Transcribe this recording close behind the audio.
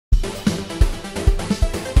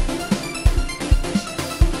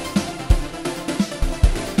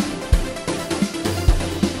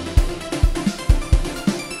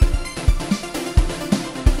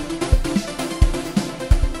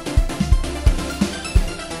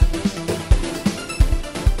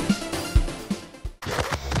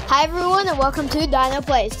Hi everyone and welcome to Dino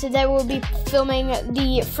Playz. Today we'll be filming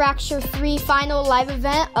the Fracture 3 final live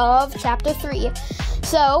event of Chapter 3.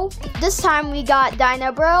 So, this time we got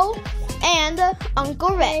Dino Bro and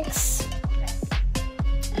Uncle Rex.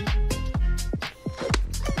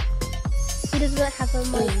 He does not have a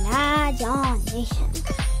imagination.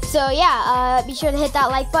 So yeah, be sure to hit that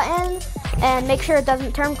like button and make sure it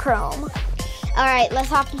doesn't turn chrome. Alright, let's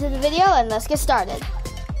hop into the video and let's get started.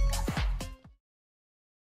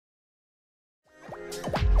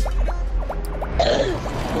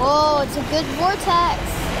 Whoa, it's a good vortex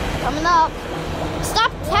coming up.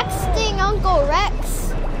 Stop texting Uncle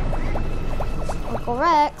Rex. Uncle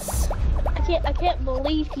Rex. I can't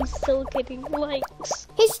believe he's still getting likes.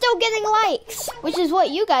 He's still getting likes, which is what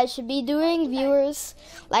you guys should be doing, viewers.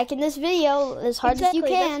 Liking this video as hard as you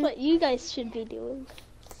can. That's what you guys should be doing.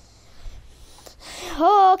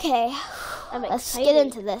 Oh, okay. I'm Let's excited. get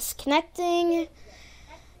into this. Connecting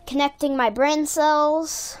my brain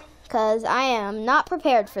cells, because I am not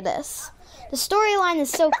prepared for this. The storyline is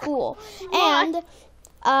so cool. And,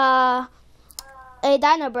 hey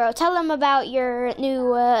Dino Bro, tell them about your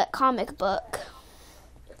new comic book.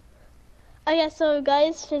 Oh yeah, so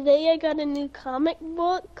guys, today I got a new comic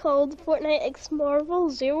book called Fortnite X Marvel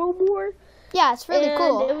Zero More. Yeah, it's really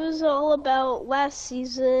cool. It was all about last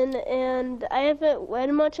season, and I haven't read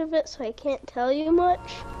much of it, so I can't tell you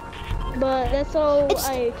much. But that's all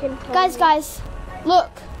I can tell you. Guys, look.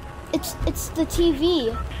 It's the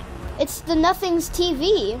TV. It's the Nothing's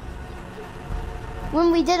TV.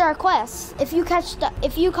 When we did our quest, if you're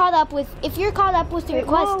caught up with your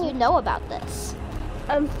quest, you know about this.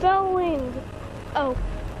 I'm falling. Oh.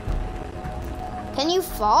 Can you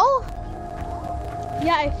fall?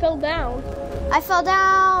 Yeah, I fell down. I fell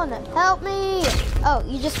down. Help me. Oh,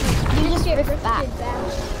 you just ripped back.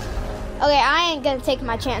 Okay, I ain't gonna take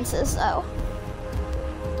my chances though.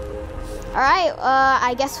 Alright,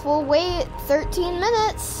 I guess we'll wait 13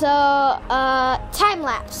 minutes, so, time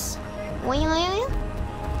lapse.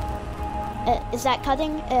 Is that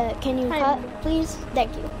cutting? Can you cut, please?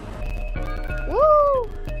 Thank you. Woo!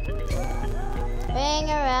 Ring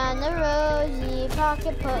around the rosy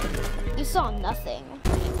pocket put. You saw nothing.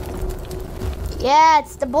 Yeah,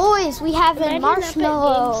 it's the boys. We have in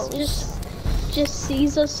marshmallows. Just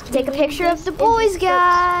sees us. Take a picture of the boys,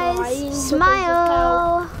 guys.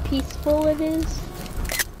 Smile. Peaceful it is.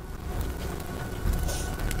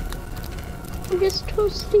 I'm just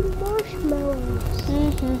toasting marshmallows.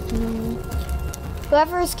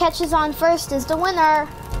 Whoever catches on first is the winner.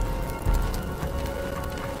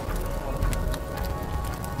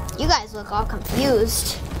 You guys look all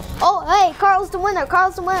confused. Oh, hey, Carl's the winner.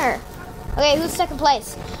 Carl's the winner. Okay, who's second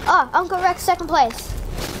place? Oh, Uncle Rex second place.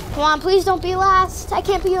 Come on, please don't be last. I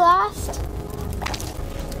can't be last.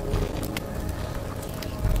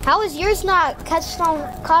 How is yours not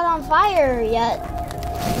caught on fire yet?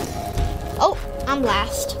 Oh, I'm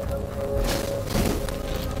last.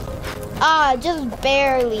 Just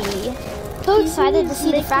barely. So excited to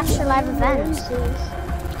see the Fracture live event.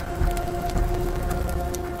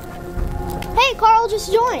 Hey, Carl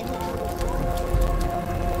just joined.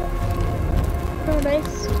 Oh,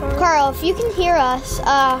 nice. Carl, if you can hear us,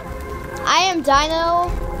 I am Dino,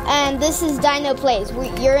 and this is Dino Playz.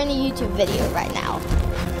 You're in a YouTube video right now.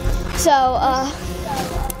 So,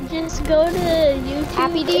 just go to YouTube.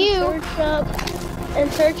 Happy to you.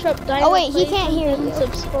 Search up Dino. Oh wait, he can't hear you.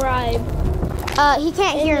 Subscribe. He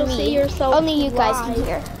can't hear me. Only you guys can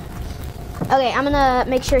hear. Okay, I'm gonna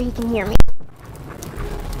make sure he can hear me.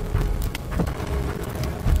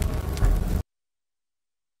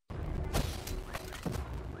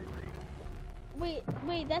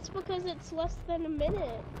 Wait, that's because it's less than a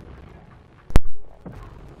minute.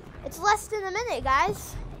 It's less than a minute,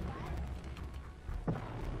 guys.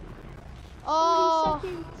 Oh.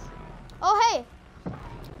 30 seconds. Oh, hey.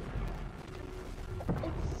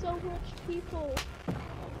 It's so much people.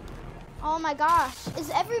 Oh my gosh. Is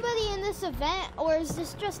everybody in this event, or is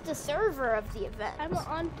this just the server of the event? I'm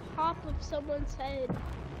on top of someone's head.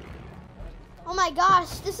 Oh my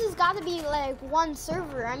gosh, this has got to be like one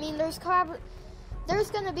server. I mean, there's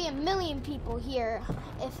gonna be 1 million people here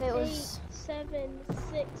if it was 8, 7,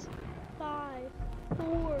 6, 5,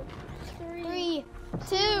 4, 3,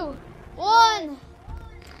 2, 1.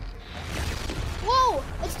 Whoa!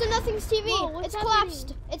 It's the Nothing's TV. Whoa, it's happening?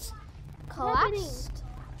 collapsed. It's collapsed.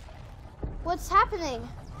 What's happening?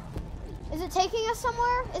 Is it taking us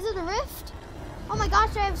somewhere? Is it a rift? Oh my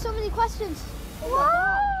gosh, I have so many questions.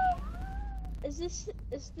 Oh is this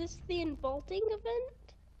the invaulting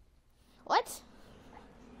event? What?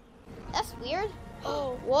 That's weird.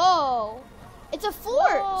 Oh. Whoa. It's a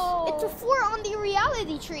fort. Whoa. It's a fort on the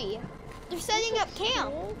reality tree. They're setting up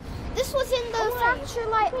camp. Cool. This was in the fracture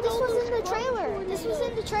light. Look at This all was those in the clouds trailer. going This in was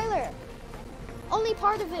in the trailer. Only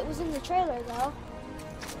part of it was in the trailer, though.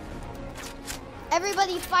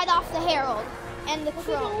 Everybody fight off the Herald and the Look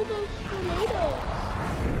at all Chrome. those tornadoes.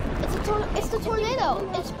 It's the tornado.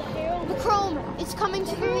 It's the Herald. the Chrome. It's coming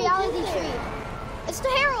to the reality tree. It's the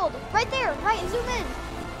Herald. Right there. Right, zoom in.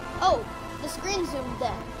 Oh, the screen zoomed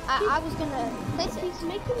in. I was gonna place it. He's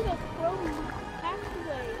making the Chrome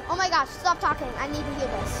pathway. Oh my gosh, stop talking. I need to hear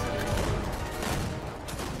this.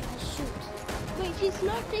 Shoot. Wait, she's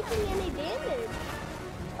not taking any damage.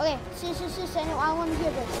 Okay, shush. I want to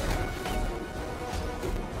hear this.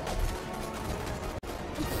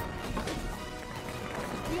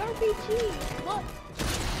 The RPG. Look.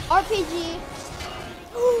 RPG.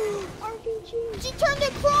 RPG. She turned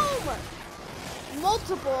it chrome.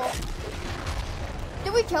 Multiple.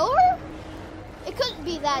 Did we kill her? It couldn't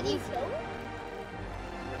be that Did we easy. kill her?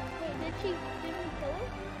 Wait, did we kill her?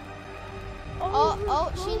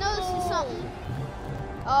 Oh, she notices something.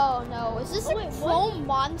 Oh no, is this a wait, chrome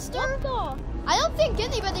monster? I don't think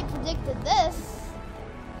anybody predicted this.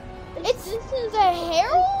 This is the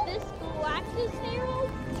Herald? This Galactus Herald?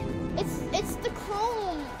 It's the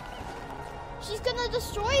chrome. She's gonna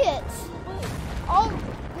destroy it. Wait. All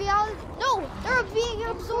reality. No, they're being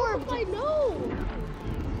absorbed. I know.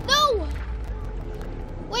 No.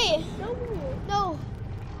 Wait. No.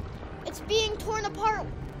 It's being torn apart.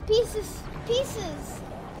 Pieces.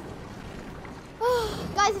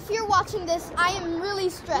 Guys, if you're watching this, I am really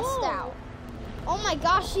stressed out. Oh my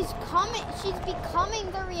gosh, she's coming. She's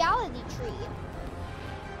becoming the reality tree.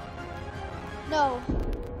 No.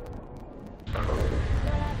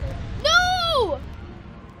 No!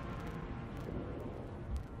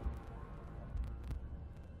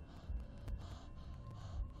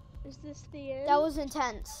 Is this the end? That was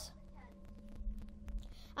intense.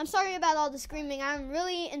 I'm sorry about all the screaming. I'm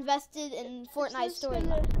really invested in Fortnite story.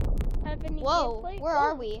 Whoa, where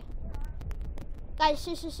are we? Guys,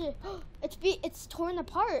 shush. It's torn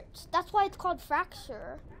apart. That's why it's called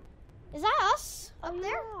fracture. Is that us up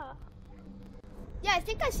there? Yeah, I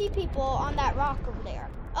think I see people on that rock over there.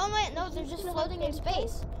 Oh wait, no, they're just floating in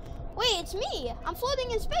space. Wait, it's me. I'm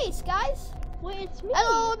floating in space, guys. Wait, it's me.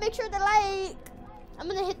 Hello, make sure to like. I'm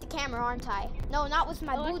gonna hit the camera, aren't I? No, not with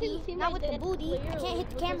my booty. Not with the booty. I can't hit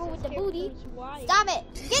the camera with the booty. Stop it!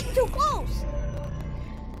 You're getting too close.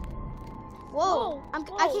 Whoa!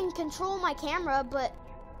 I can control my camera, but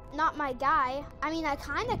not my guy. I mean, I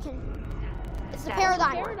kinda can. It's the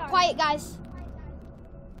paradigm. Quiet, guys.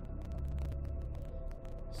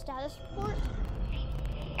 Status report.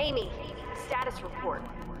 Amy, status report.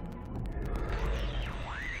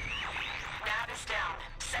 Nav is down.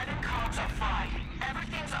 7 comms are fried.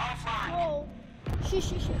 Everything's offline. Whoa.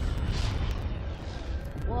 Shush.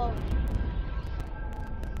 Whoa.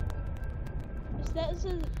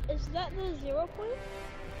 Is that the 0 point?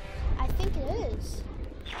 I think it is.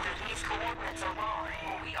 These coordinates are wrong.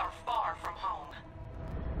 We are far from home.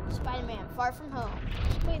 Spider-Man, far from home.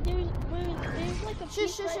 Wait, there's like a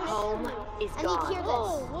Shush. Home is I need to gone. hear this.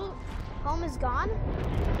 Whoa. Home is gone?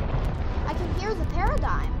 I can hear the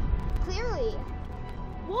paradigm. Clearly.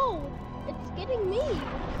 Whoa. It's getting me.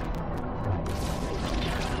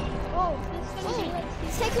 Whoa. This is gonna be like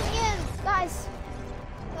It's taking me in, guys.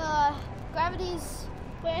 Gravity's...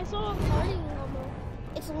 Wait, I saw a party llama.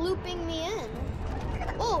 It's looping me in.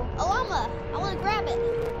 Oh, a llama. I want to grab it.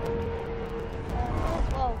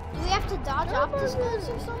 Whoa. Do we have to dodge obstacles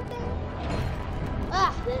or something?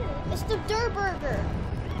 Ah, it's the Durburger.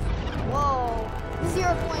 Whoa.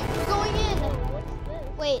 0 point. We're going in. What's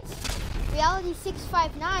this? Wait. Reality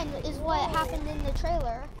 659 is what happened in the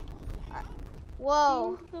trailer.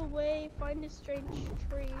 Whoa. Choose the way, find a strange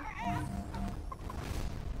tree.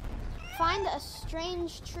 Find a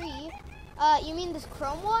strange tree. You mean this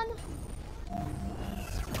chrome one?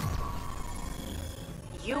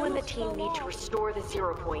 You and the team need to restore the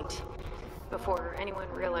 0 point before anyone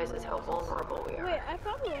realizes how vulnerable we are. Wait, I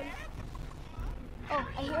found one. Oh,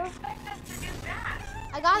 I hear.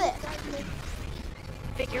 I got it.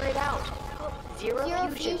 Figure it out. Zero Zero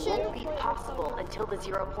fusion fusion? won't be possible until the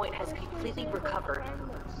 0 point has completely recovered.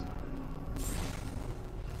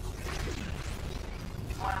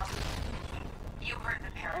 Well, you heard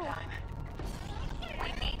the paradigm.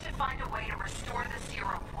 We need to find a way to restore the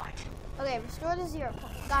 0 point. Okay, restore the 0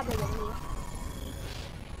 point. God, they get me.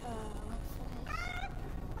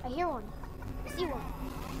 I hear one. I see one.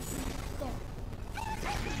 There.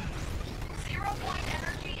 0 point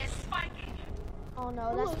energy is spiking. Oh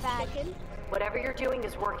no, that's bad. Whatever you're doing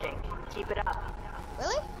is working. Keep it up.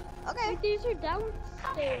 Really? Okay. Wait, these are Okay,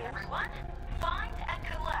 downstairs. everyone. Find and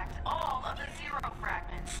collect all of the zero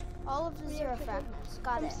fragments. All of the zero fragments.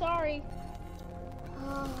 Got I'm it. sorry.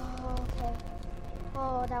 Oh, okay.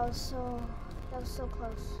 Oh, that was so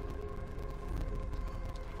close.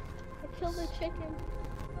 I killed the chicken.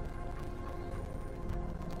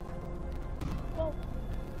 Whoa.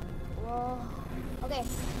 Whoa. Okay,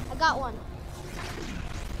 I got one.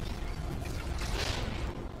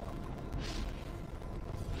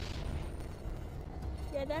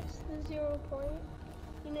 Yeah, that's the 0 point.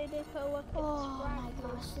 You need to collect its Oh my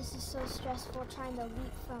fragments. gosh, this is so stressful trying to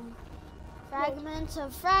leap from fragments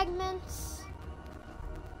of fragments.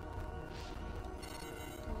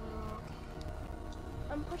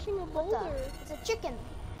 I'm pushing a What boulder. the? It's a chicken.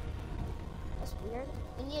 That's weird.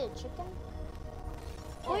 You need a chicken?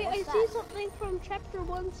 Oh, Wait, I what's see that? something from Chapter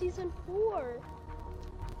 1, Season 4.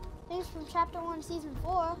 Things from Chapter 1, Season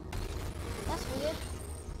 4. That's weird.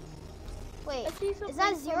 Wait, I see is something that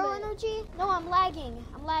from zero it. energy? No, I'm lagging.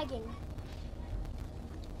 I'm lagging.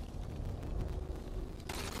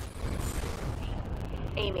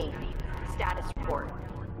 Amy, status report.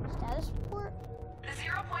 Status report? The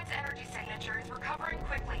 0 point's energy signature is recovering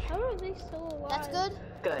quickly. How are they still alive? That's good?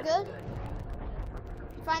 Good. Good?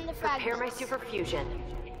 Find the fragments. Prepare my super fusion.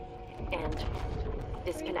 And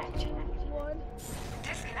disconnect. One.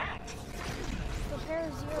 Disconnect.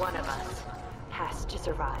 Prepare zero One of fusion. us has to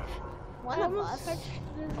survive. One I of almost us? touched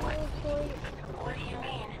the 0 point. What do you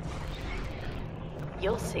mean?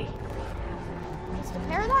 You'll see. Is the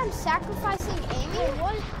paradigm sacrificing Amy? Wait,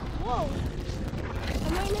 what? Whoa.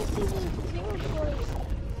 Am I next to the 0 point?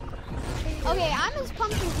 Okay, I'm as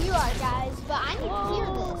pumped as you are, guys, but I need to hear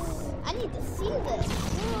Whoa. this. I need to see this.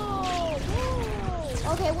 Whoa,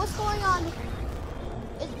 whoa. Okay, what's going on?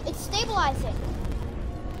 It's stabilizing.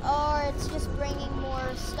 Or it's just bringing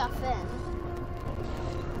more stuff in.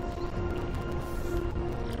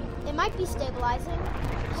 It might be stabilizing.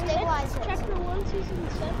 Stabilize it. Chapter 1, Season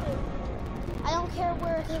 7. I don't care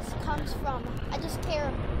where this comes from. I just care.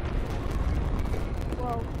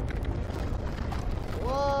 Whoa.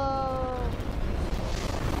 Whoa.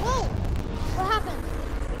 Whoa! What happened?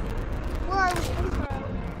 Where are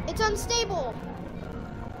we? It's unstable.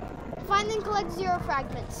 Find and collect 0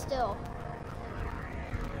 fragments still.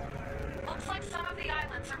 Looks like some of the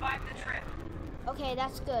islands survived the trip. Okay,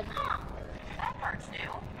 that's good. Huh. That part's new.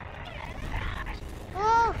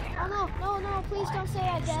 Oh, oh no, no, no, please don't say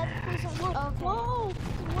I dead. Please don't. Okay. Whoa,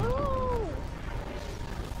 whoa.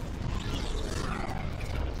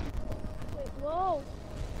 Wait, whoa.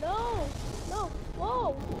 No, no,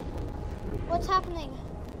 whoa. What's happening?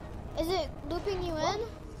 Is it looping you in?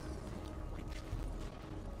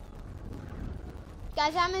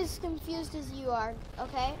 Guys, I'm as confused as you are,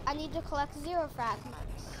 okay? I need to collect 0 fragments.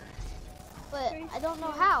 But I don't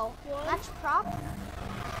know how. Match prop?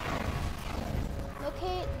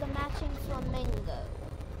 Locate the matching flamingo.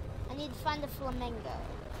 I need to find the flamingo.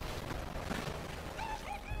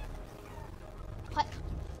 What?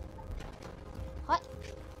 What?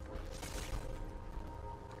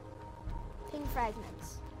 Ping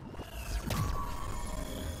fragments.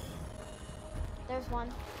 There's one.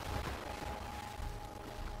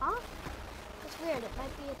 Huh? That's weird. It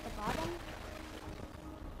might be at the bottom.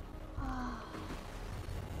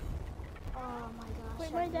 Oh my gosh.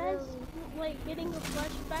 Wait, my dad's like getting a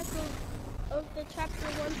flashback of the Chapter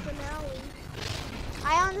 1 finale.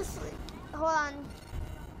 I honestly, hold on.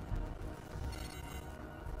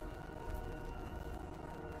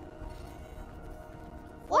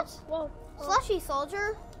 What? Whoa. Slushy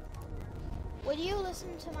soldier? Would you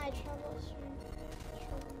listen to my troubles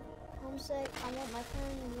from homesick? I want my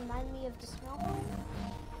friend to remind me of the smell home.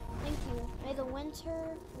 Thank you. May the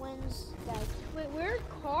winter winds guide you. Wait, where'd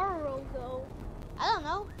Carl go? I don't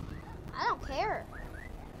know. I don't care.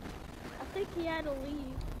 I think he had to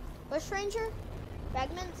leave. Bush ranger?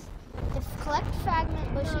 Fragments? If collect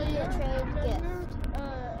fragment, bush trade gift.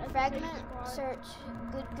 Fragment search.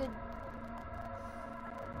 Good.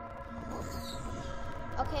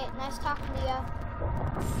 Okay, nice talking to ya.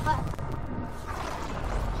 What?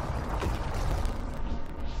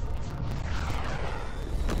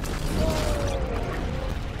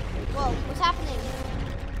 Whoa, what's happening?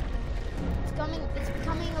 It's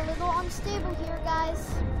becoming a little unstable here,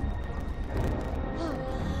 guys.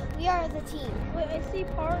 We are the team. Wait, I see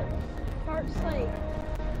parts like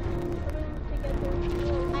coming together.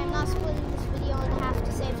 I am not splitting this video in half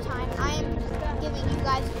to save time. I am giving you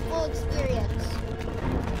guys the full experience.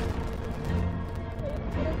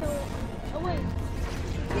 Oh wait,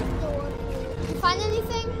 You find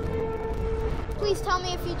anything? Please tell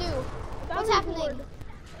me if you do. What's happening?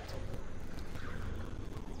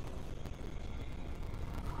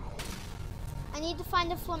 need to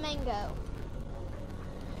find a flamingo.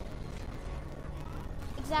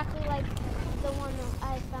 Exactly like the one that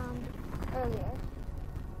I found earlier.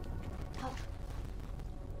 Oh.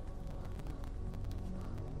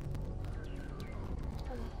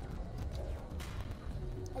 Okay.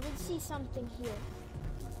 I did see something here.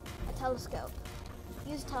 A telescope.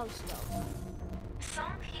 Use telescope.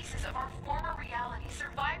 Some pieces of our former reality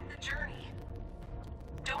survived the journey.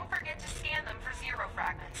 Don't forget to scan them for zero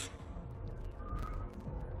fragments.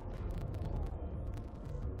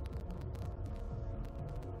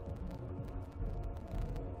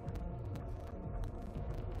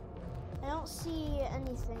 I don't see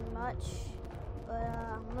anything much, but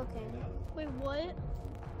I'm looking. Wait, what?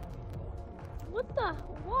 What the?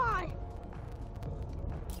 Why?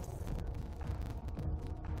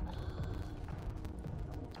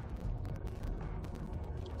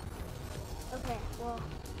 Okay, well,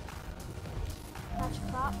 match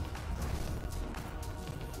prop.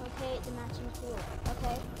 Okay, the matching pool.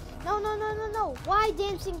 Okay. No. Why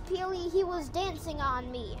dancing Peely? He was dancing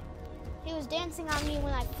on me. He was dancing on me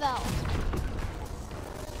when I fell.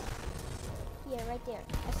 Yeah, right there.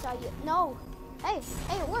 I saw you. No. Hey,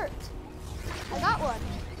 it worked. I got one.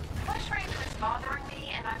 Flash Ranger is bothering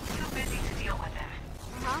me, and I'm too busy to deal with him.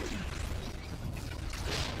 Uh-huh.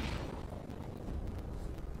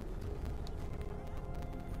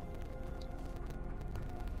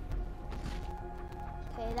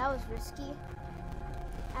 Okay, that was risky.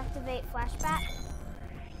 Activate flashback.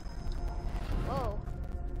 Whoa.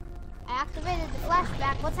 I activated the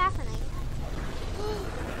flashback. What's happening?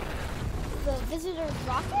 The visitor's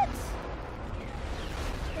rockets?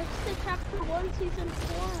 That's the chapter 1, season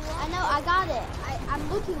 4. I know, I got it.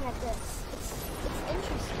 I'm looking at this. It's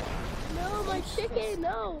interesting. No, my chicken,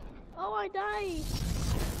 no. Oh, I died.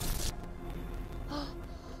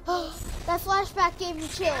 That flashback gave me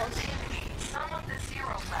chills. Some of the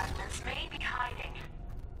zero fragments may be hiding.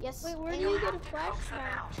 Yes. Wait, where do You'll you get a have to coax them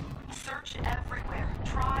flashback? out. Search everywhere.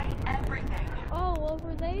 Try everything. Oh,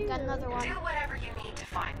 over there. Got another one. Do whatever you need to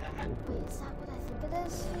find them. Wait, is that what I think it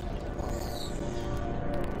is?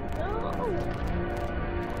 No.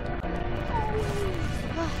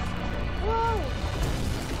 Whoa!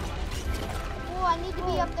 Whoa, I need to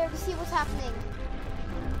be up there to see what's happening.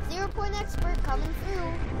 0 point expert coming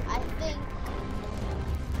through, I think.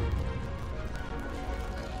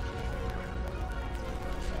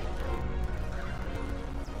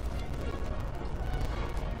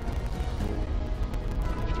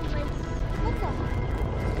 What the?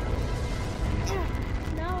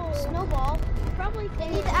 No. Snowball. Probably They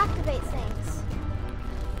need to activate things.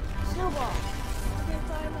 Snowball. Okay,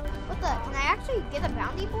 fine. What the? Can I actually get a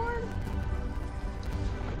bounty board?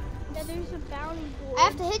 Yeah, there's a bounty board. I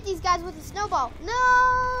have to hit these guys with a snowball.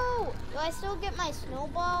 No! Do I still get my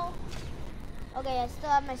snowball? Okay, I still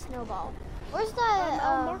have my snowball. Where's the?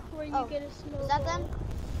 I'll mark where you oh, get a snowball. is that them?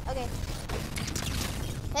 Okay.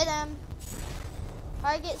 Hit them.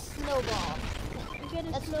 Target snowball. You get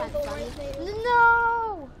a That's kind snowball of funny. right there.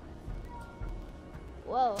 No!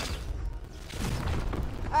 Whoa.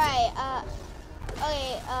 Alright,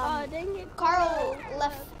 okay, Dang it. Carl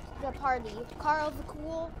left the party. Carl the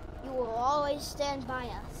Cool, you will always stand by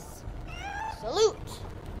us. Salute!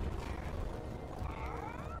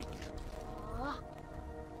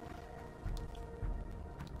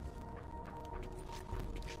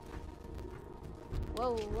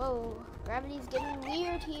 Whoa. Gravity's getting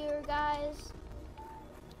weird here, guys.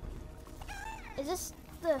 Is this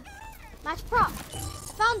the match prop?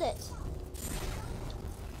 I found it.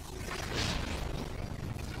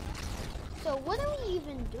 So what are we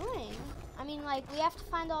even doing? I mean, like, we have to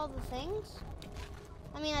find all the things.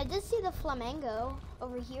 I mean, I did see the flamingo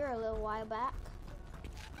over here a little while back.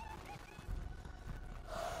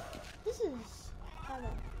 This is kind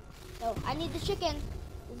of... Oh, I need the chicken.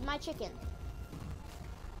 This is my chicken.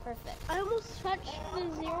 Perfect. I almost touched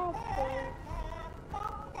the 0 point.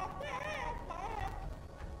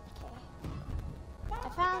 I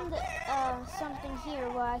found something here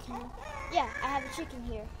where I can... Yeah, I have a chicken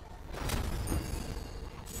here.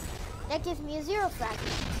 That gives me a 0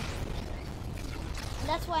 fragment. And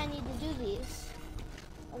that's why I need to do these.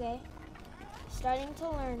 Okay. Starting to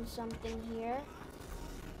learn something here.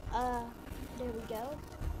 There we go.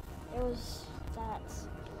 There was that.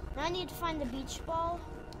 Now I need to find the beach ball.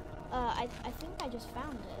 I think I just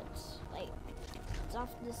found it. Like, it's off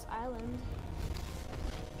this island.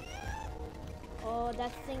 Oh,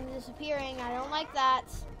 that thing disappearing. I don't like that.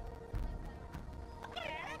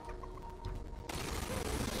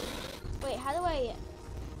 Wait, how do I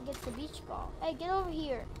get the beach ball? Hey, get over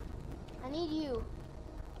here. I need you.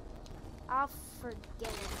 I'll forget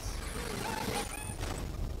it.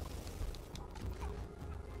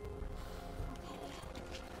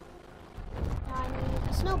 Now I need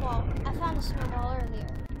a snowball. I found a snowball earlier.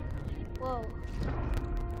 Whoa.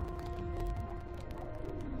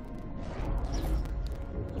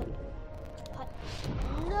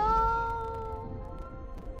 No!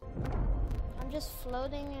 I'm just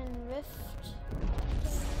floating in rift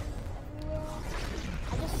everywhere.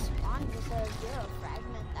 I just spawned with a 0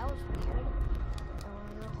 fragment. That was weird. Oh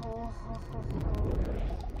no.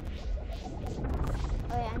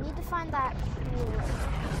 Okay, I need to find that pool.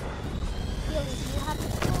 Healing, you have to.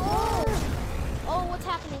 Oh, what's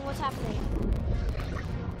happening? What's happening?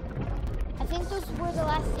 I think those were the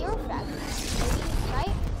last 0 fragments, maybe,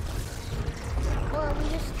 right? Or are we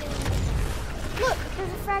just getting... Look,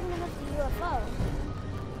 there's a fragment of the UFO.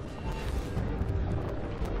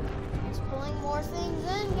 It's pulling more things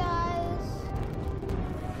in, guys.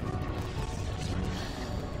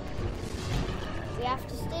 We have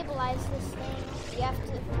to stabilize this thing. We have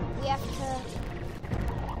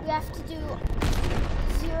to do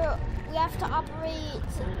 0. We have to operate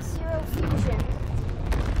 0 fusion.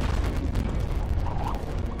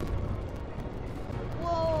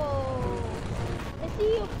 Whoa! I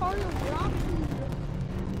see a part of Rocky.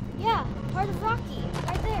 Yeah, part of Rocky,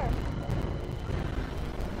 right there.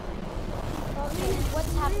 Okay,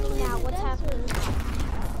 what's happening now? What's happening?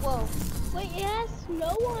 Whoa. Wait, it has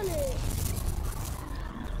snow on it.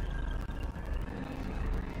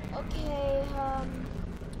 Okay,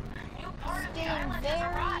 New part of the getting island has very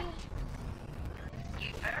arrived. You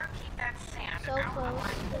better keep that sand so out of close. my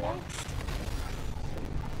way.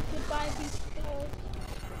 Goodbye, people.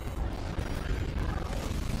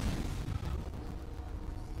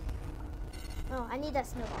 Oh, I need that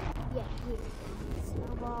snowball. Yeah, here.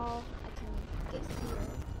 Snowball. I can get here.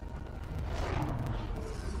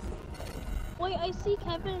 Wait, I see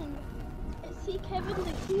Kevin. I see Kevin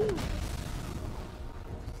the cube.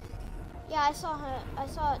 Yeah, I saw her. I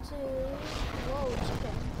saw it too. Whoa,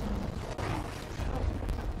 chicken.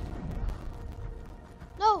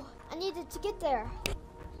 No, I needed to get there.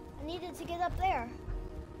 I needed to get up there.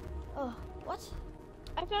 Oh, what?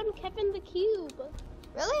 I found Kevin the cube.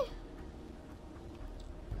 Really?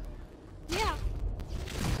 Yeah.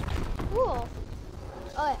 Cool.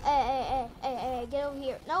 Oh, hey, get over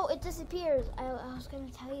here. No, it disappears. I was gonna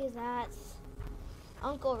tell you that.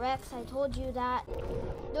 Uncle Rex, I told you that.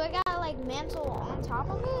 Do I gotta like mantle on top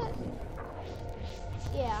of it?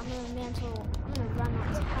 Yeah, I'm gonna mantle. I'm gonna run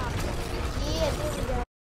on top. Yeah, there we go.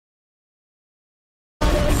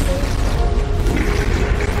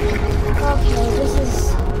 Okay, this is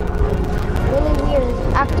really weird.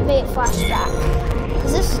 Activate flashback.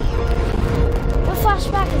 Is this? What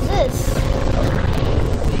flashback is this?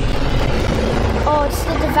 Oh, it's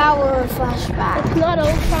the Devourer flashback. It's not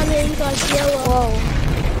Ultron and Godzilla. Whoa.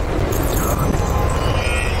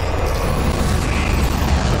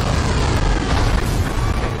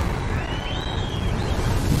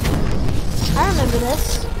 I remember this.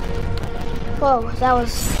 Whoa, that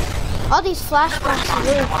was... All these flashbacks are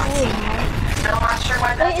really cool now. Still not sure why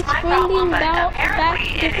Wait, that's it's my problem, bringing but back apparently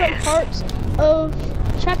it different is. parts of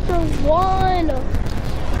chapter 1.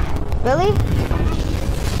 Really?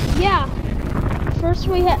 Yeah. First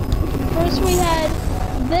we had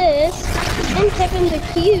this, then Kevin the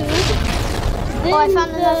cube. Then Oh, I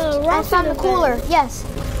found the I found the rocket cooler. event. Yes.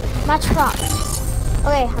 Match prop.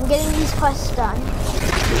 Okay, I'm getting these quests done.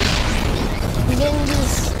 I'm getting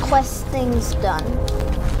these quest things done.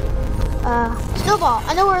 Snowball.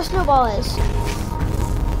 I know where a snowball is.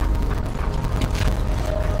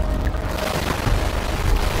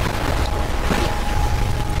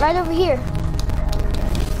 Right over here.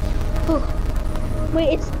 Whew.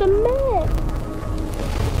 Wait, it's the map.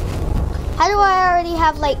 How do I already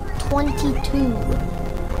have like 22?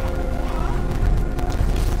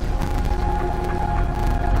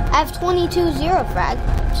 I have 22 0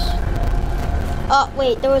 fragments. Oh,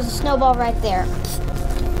 wait, there was a snowball right there.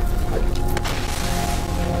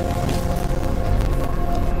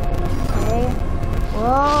 Okay.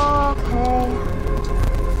 Okay.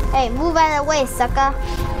 Hey, move out of the way, sucker.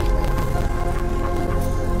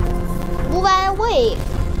 Move out of the way.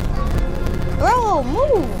 Bro,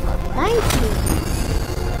 move. 90.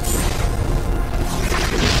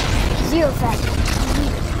 0 fragments.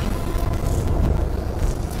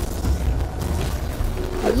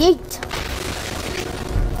 Yeet.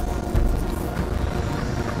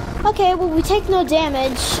 Okay, well we take no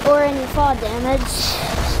damage or any fall damage,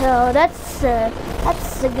 so that's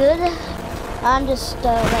good. I'm just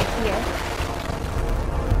right here.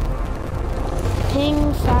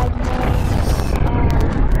 Ping fragments.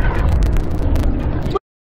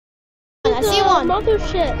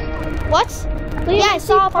 mothership. What? Liam, Yeah, I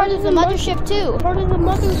saw part of the mothership too. Part of the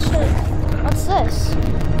mothership. What's this?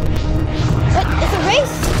 What? It's a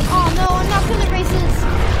race? Oh no, I'm not good at races.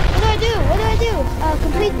 What do I do? What do I do?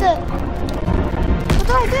 Complete the... What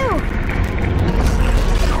do I do?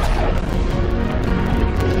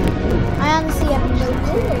 I honestly have no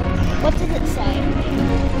clue. What did it say?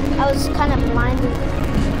 I was kind of blinded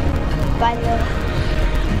by the...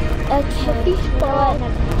 Okay. You know what?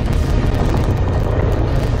 Never mind.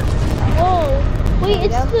 Whoa. Wait,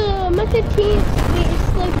 it's the Mecha team. Wait, it's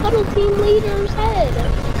the Puddle team leader's head.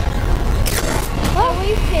 What?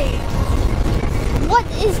 What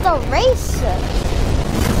is the race?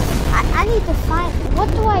 I need to find... What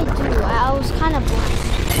do I do? I was kind of blinded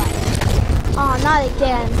by it. Oh, not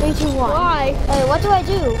again. 3, 2, 1. Why? Wait, what do I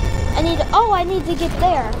do? I need to... Oh, I need to get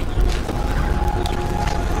there.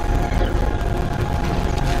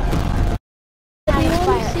 Do you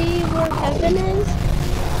want to see where Kevin is?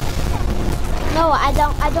 No, I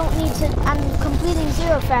don't need to... I'm completing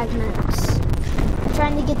 0 fragments. I'm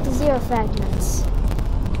trying to get the 0 fragments.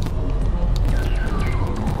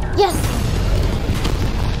 Yes!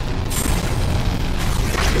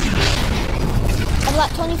 I've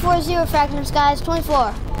got 24 0 fragments, guys.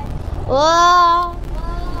 24. Whoa!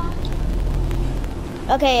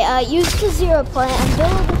 Okay, use the 0 plant and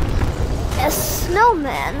build a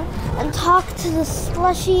snowman and talk to the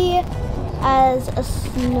slushy as a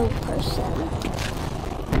snow person.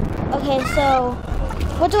 Okay, so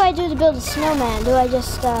what do I do to build a snowman? Do I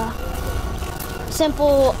just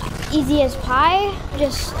simple, easy as pie?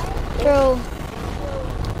 Just throw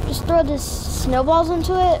this snowballs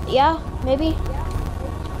into it? Yeah, maybe.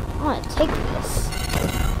 I want to take this.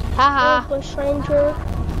 Haha. Bush Ranger.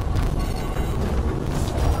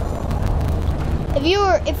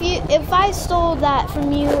 If I stole that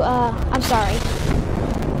from you, I'm sorry.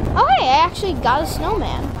 Oh hey, I actually got a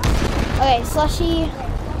snowman. Okay, Slushy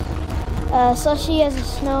as a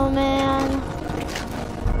snowman.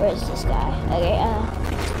 Where is this guy? Okay,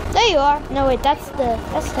 there you are. No wait, that's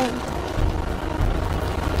him.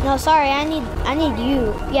 No, sorry, I need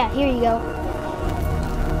you. Yeah, here you go.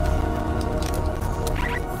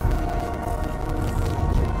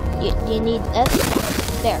 You need this?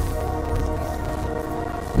 There.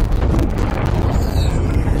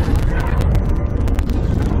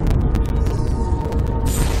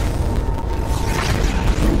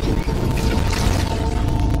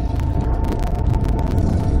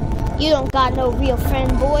 You don't got no real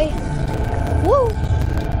friend, boy. Woo!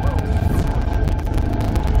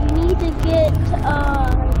 You need to get to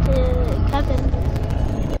Kevin.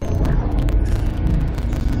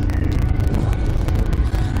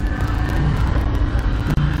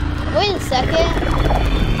 Wait a second.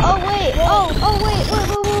 Oh wait. Oh wait. Wait.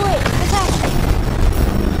 What's happening?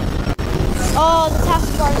 Oh, the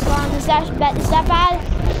taskbar is gone. Is that bad?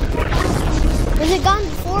 Was it gone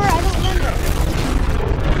before? I don't remember.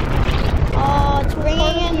 Oh, it's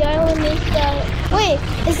ringing. The island is Wait,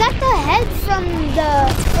 is that the head from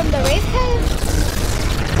the rave cave?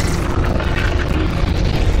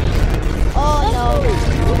 Oh no.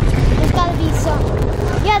 There's gotta be some.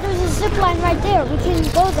 Yeah, there's a zip line right there. We can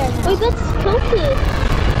go there now. Wait, that's tilted.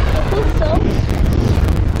 I think so.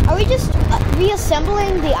 Are we just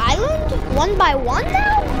reassembling the island one by one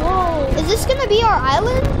now? Whoa. Is this gonna be our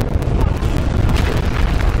island?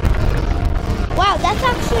 Wow, that's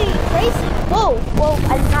actually crazy. Whoa,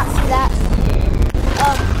 I did not see that.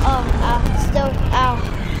 Ow.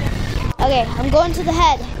 Okay, I'm going to the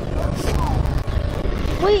head.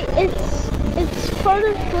 Wait, it's part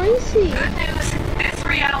of Gracie. Good news, this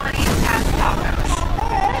reality has tacos.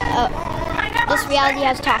 This reality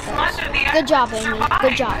has tacos. Good job, Amy.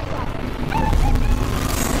 Good job.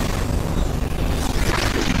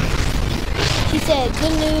 She said,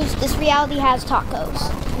 good news, this reality has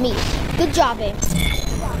tacos. Me. Good job, Amy.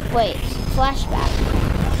 Wait, flashback.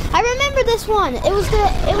 I remember this one. It was the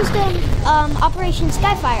Operation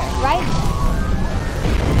Skyfire, right?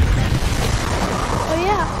 Oh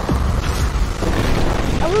yeah.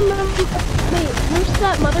 I remember. Wait, where's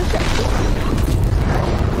that mothership?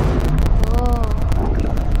 Whoa.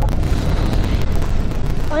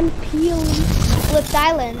 Unpeeling. Flipped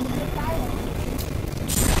Island.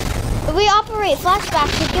 If we operate flashback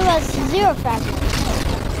to give us 0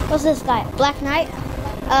 fragments. What's this guy? Black Knight?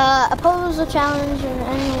 Oppose a challenge and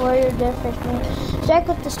any warrior defeats me. Strike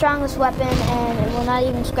with the strongest weapon and it will not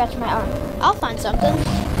even scratch my arm. I'll find something.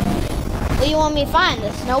 What do you want me to find?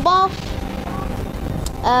 A snowball?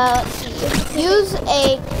 Let's see. Use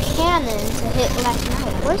a cannon to hit Black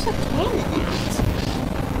Knight. Where's a cannon at?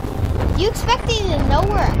 You expect me to know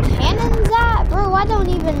where a cannon's at? Bro, I don't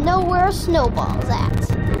even know where a snowball's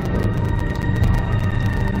at.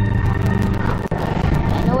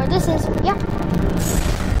 I know where this is. Yeah.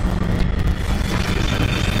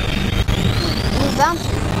 Move bounce.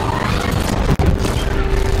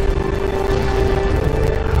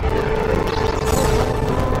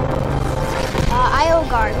 IO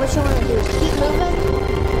guard. What you want to do? Keep moving?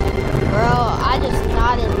 Bro, I just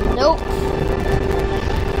nodded. Nope.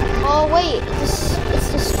 Oh wait, it's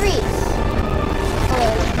the streets.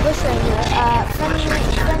 Okay, bush ranger. Friend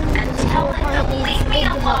 0 point needs big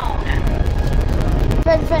help.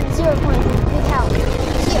 Friend 0 point needs big help.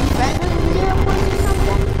 See a friend with 0 points or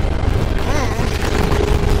something?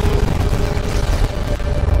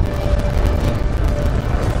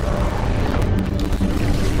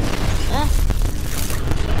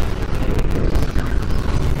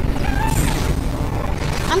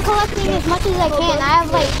 I'm collecting as much as I can. I have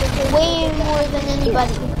like way more than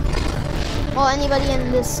anybody. Well, anybody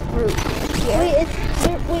in this group here.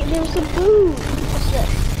 Wait, there's a booth. What's this?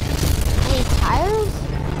 Any tires?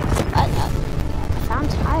 I found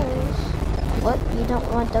tires. What? You don't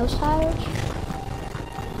want those tires?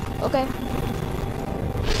 Okay.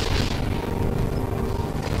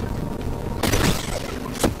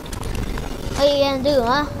 What are you gonna do,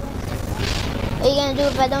 huh? What are you gonna do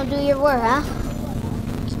if I don't do your work, huh?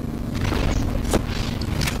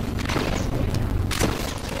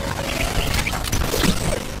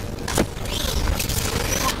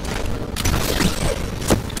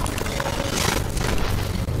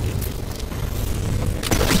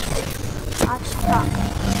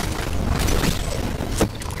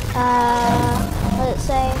 What did it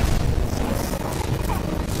say?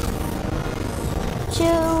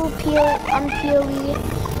 Unpeely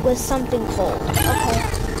with something cold. Okay,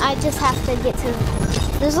 I just have to get to.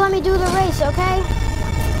 Just let me do the race, okay?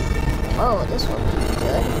 Oh, this will be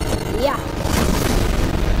good. Yeah.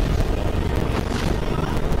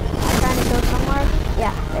 I'm trying to go somewhere.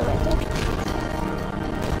 Yeah, they're right there.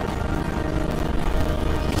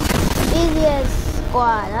 Easiest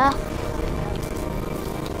squad, huh?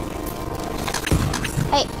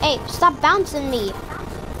 Hey, stop bouncing me.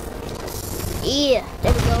 Yeah,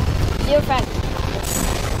 there we go. 0 frag.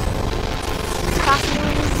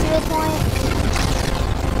 Possibly 0 point.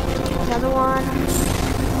 Another one.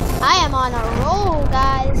 I am on a roll,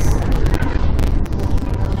 guys.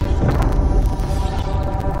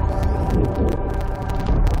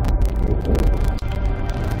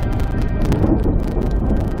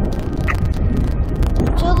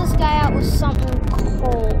 Chill this guy out with something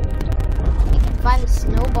cold. Find a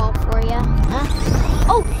snowball for you. Huh?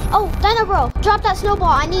 Oh, Dino Bro, drop that snowball.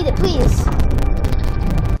 I need it, please.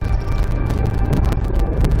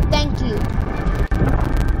 Thank you.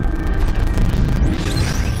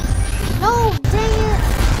 No, dang it.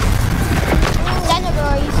 Dino Bro,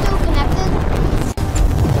 are you still connected?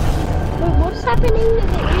 Wait, what's happening to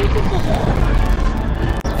the engine today?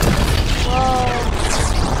 Whoa.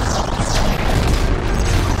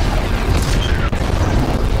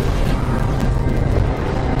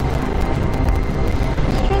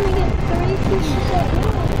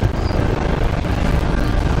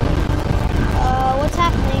 What's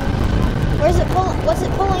happening? Where's it pulling? What's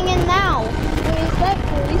it pulling in now? Wait, is that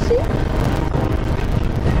crazy?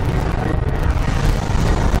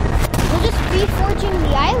 We're just reforging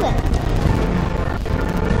the island.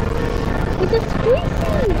 It's a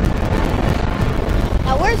crazy.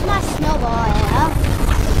 Now where's my snowball at, huh?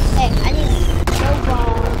 Hey, I need a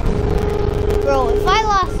snowball. Bro, if I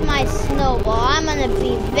lost my snowball, I'm gonna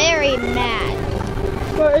be very mad.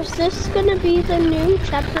 Or is this gonna be the new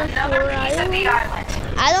chapter 4 island?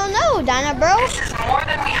 I don't know, Dino Bro. This is more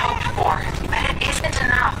than we hoped for, but it isn't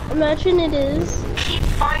enough. Imagine it is. Keep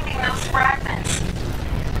finding those fragments.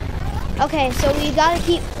 Okay, so we gotta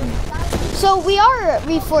keep. So we are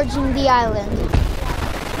reforging the island.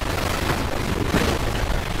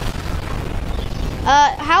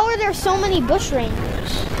 How are there so many bush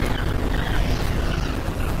rangers?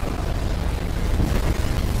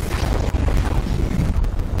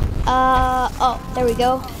 Oh, there we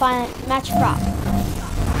go. Find match prop.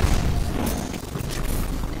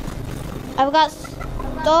 I've got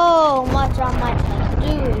so much on my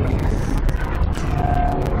to-do.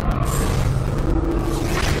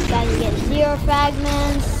 Gotta get 0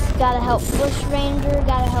 fragments. Gotta help bush ranger.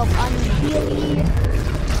 Gotta help unpeely.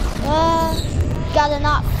 Gotta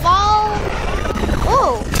not fall.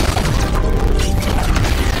 Oh.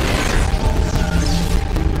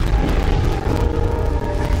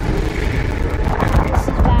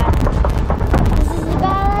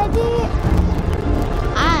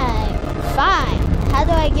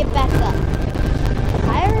 Get back back up.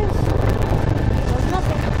 Tires? There's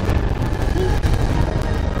nothing.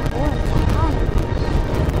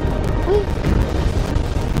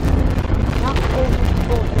 Not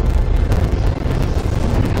overboard.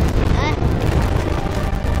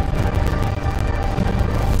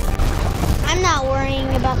 I'm not worrying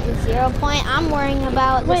about the 0 point. I'm worrying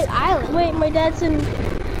about this island. Wait, my dad's an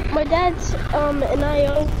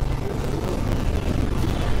IO.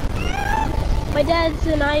 My dad's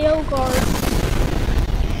an IO guard.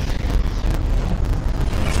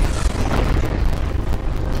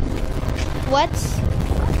 What?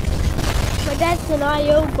 My dad's an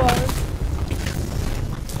IO guard.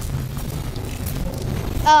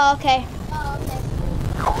 Oh, okay.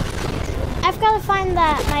 I've got to find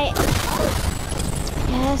that.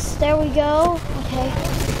 Yes, there we go. Okay.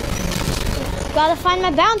 Gotta find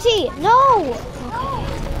my bounty. No. Okay.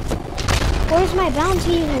 Where's my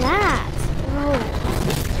bounty even at? Oh.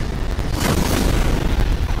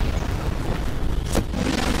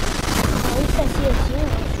 At least I see a 0.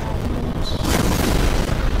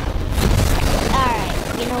 Alright,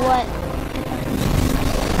 you know what?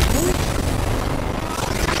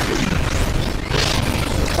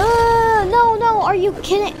 No, are you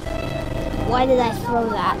kidding? Why did I throw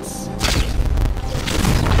that?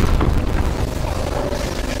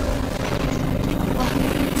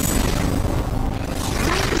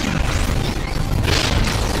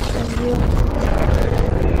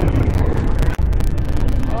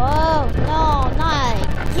 Oh, no, not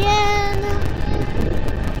again.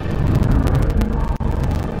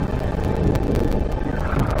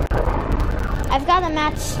 I've got to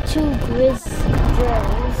match 2 drills.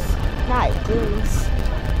 Not grills.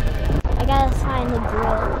 I gotta find the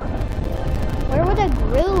grill. Where would a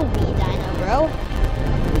grill be, Dino, bro?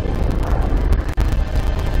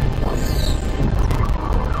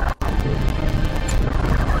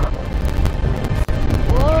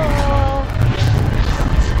 Whoa.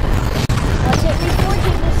 Was it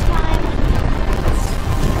reforging this time?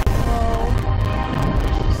 Whoa.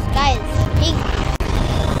 This guy is big.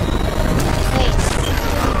 Wait, did we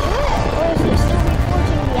do it? Or is it still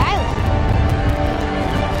reforging the island?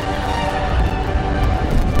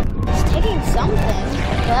 It's taking something,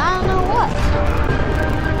 but I don't know what.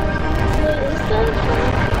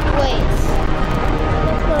 Wait.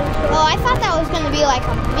 Oh, I thought that was going to be like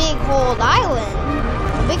a big old island.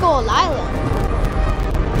 A big old island.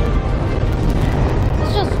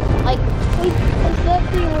 It's just like... Wait, is that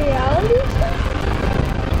the reality?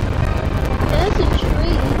 That's a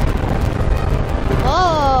tree.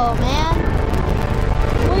 Oh, man.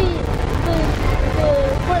 Wait, the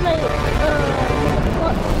Fortnite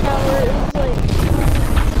clock tower is like...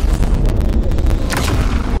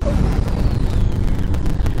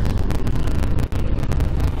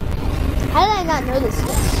 How did I not notice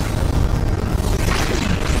this?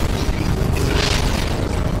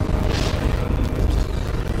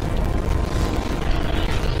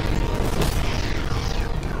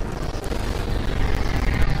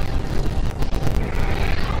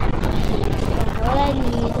 What I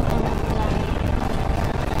need,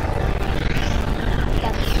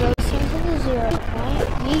 got to throw some to the 0 point.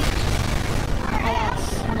 Yeet. I got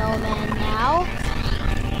snowman now.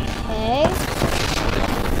 Okay.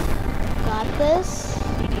 Got this.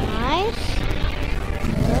 Nice.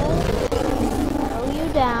 Good. Throw you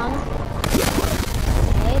down.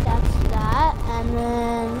 Okay, that's that. And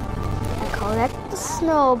then I collect the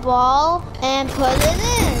snowball and put it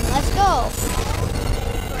in. Let's go.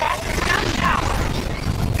 That's enough power.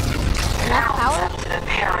 Enough power? Now it's up to the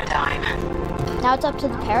paradigm. Now it's up to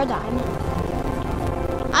the paradigm.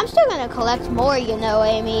 I'm still gonna collect more, you know,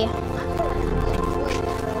 Amy.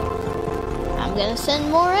 I'm gonna send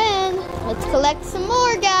more in. Let's collect some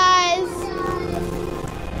more, guys.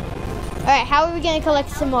 All right, how are we gonna collect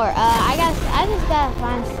some more? I just gotta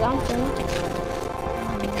find something.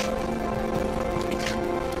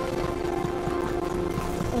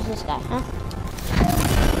 Where's this guy, huh?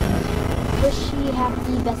 Bushy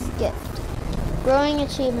happy best gift. Growing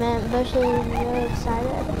achievement. Bushy is really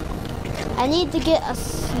excited. I need to get a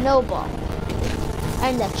snowball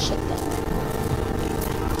and a chicken.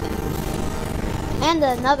 And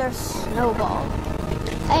another snowball.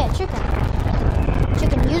 Hey, a chicken.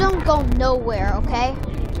 Chicken, you don't go nowhere, okay?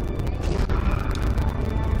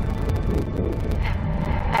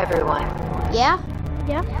 Everyone, Yeah?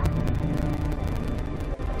 Yeah?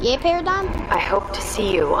 Yeah, Paradigm? I hope to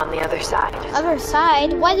see you on the other side. Other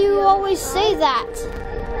side? Why do you always say that?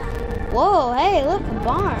 Whoa, hey, look, a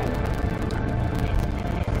barn.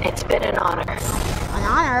 It's been an honor. An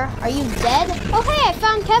honor? Are you dead? Oh, hey, I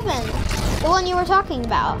found Kevin. The one you were talking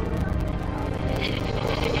about.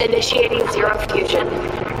 Initiating zero fusion.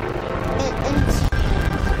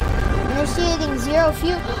 Initiating zero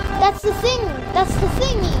fusion. That's the thing. That's the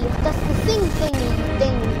thingy. That's the thing.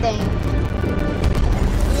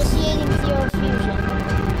 Initiating zero fusion.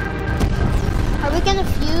 Are we gonna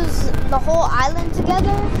fuse the whole island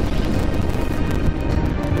together?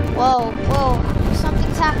 Whoa,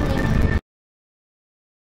 something's happening.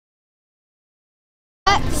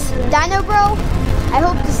 Dino Bro, I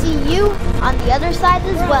hope to see you on the other side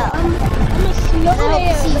as well. I'm a And I hope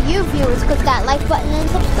to snowman. see you viewers click that like button and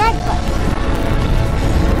subscribe button.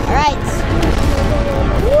 Alright.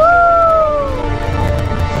 Woo!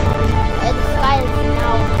 And the sky is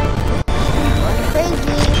now going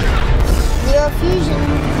crazy. Zero fusion.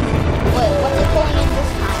 Wait, what's it pulling in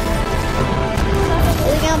this time?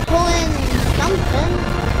 Is it gonna pull in something?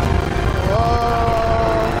 Whoa.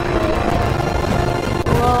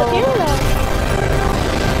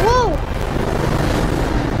 Whoa!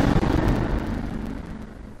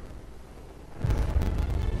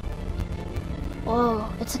 Whoa,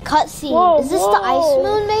 it's a cutscene. Whoa, Is this the ice whoa.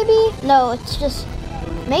 moon maybe? No, it's just,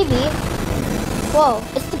 maybe. Whoa,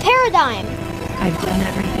 it's the paradigm. I've done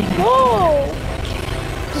everything Whoa!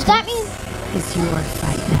 Does that mean, It's yours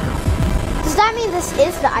right now. does that mean this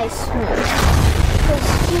is the ice moon? Because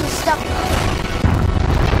she was stuck.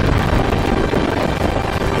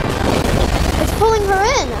 It's pulling her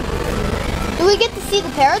in. Do we get to see the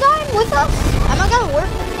paradigm with us? Am I gonna work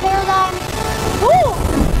with the paradigm? Whoa!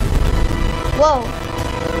 Whoa.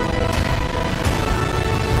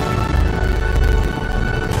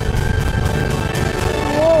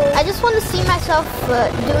 I just want to see myself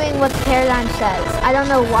doing what the paradigm says. I don't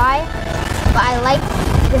know why, but I like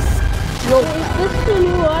this. Whoa. Is this the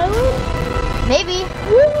new island? Maybe.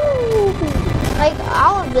 Woo! Like,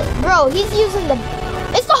 all of it. Bro, he's using the...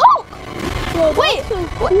 It's the Hulk! Whoa, Wait! that's a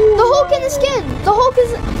What? cool The Hulk in the island. skin!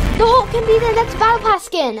 The Hulk can be the next Battle Pass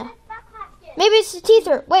skin! Maybe it's the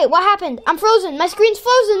teether. Wait, what happened? I'm frozen. My screen's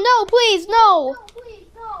frozen. No, please, no!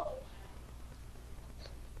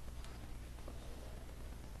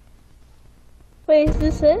 Wait, is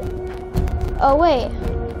this it? Oh, wait.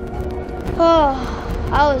 Oh,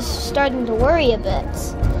 I was starting to worry a bit.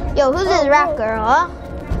 Yo, who's this rat girl, huh?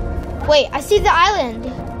 Wait, I see the island.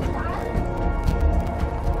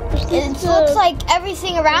 It looks like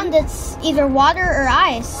everything around it's either water or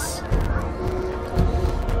ice.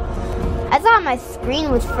 I thought my screen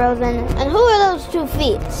was frozen. And who are those 2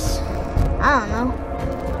 feet? I don't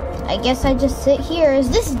know. I guess I just sit here. Is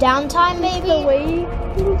this downtime, The maybe?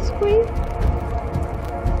 waiting screen?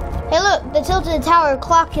 Hey, look, the tilted tower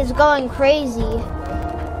clock is going crazy.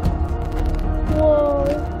 Whoa.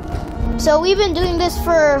 So we've been doing this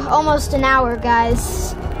for almost an hour,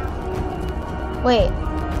 guys. Wait.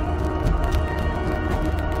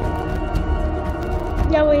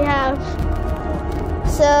 Yeah, we have.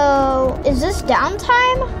 So, is this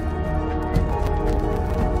downtime?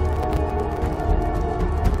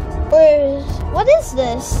 Or what is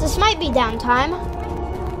this? This might be downtime.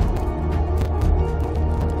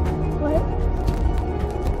 What?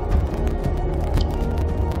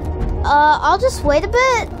 I'll just wait a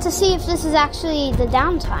bit to see if this is actually the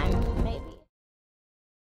downtime, maybe.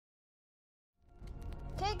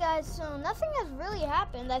 Okay guys, so nothing has really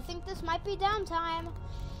happened. I think this might be downtime.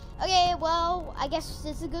 Okay, well, I guess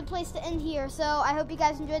this is a good place to end here. So I hope you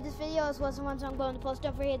guys enjoyed this video as well as the ones I'm going to post.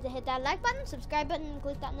 Don't forget to hit that like button, subscribe button, and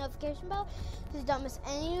click that notification bell so you don't miss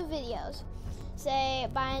any new videos. Say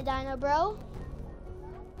bye, Dino Bro,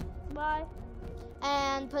 Bye.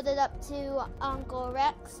 and put it up to Uncle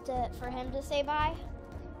Rex for him to say bye.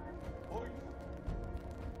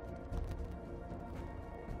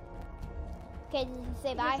 Okay, did he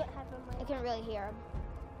say bye? doesn't have a mic. I couldn't really hear him.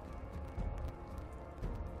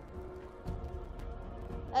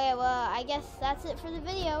 Okay, well, I guess that's it for the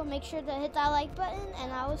video. Make sure to hit that like button,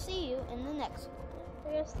 and I will see you in the next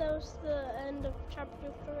one. I guess that was the end of chapter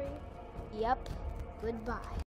 3. Yep. Goodbye.